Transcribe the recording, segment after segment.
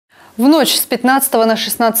В ночь с 15 на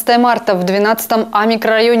 16 марта в 12-м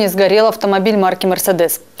микрорайоне сгорел автомобиль марки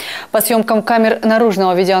 «Мерседес». По съемкам камер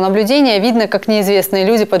наружного видеонаблюдения видно, как неизвестные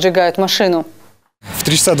люди поджигают машину. В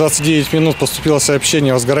 3 часа 29 минут поступило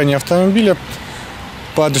сообщение о сгорании автомобиля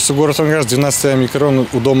по адресу город Анград, 12 микрорайон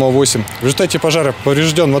у дома 8. В результате пожара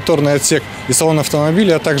поврежден моторный отсек и салон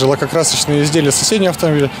автомобиля, а также лакокрасочные изделия соседнего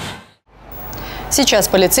автомобиля. Сейчас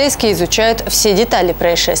полицейские изучают все детали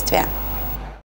происшествия.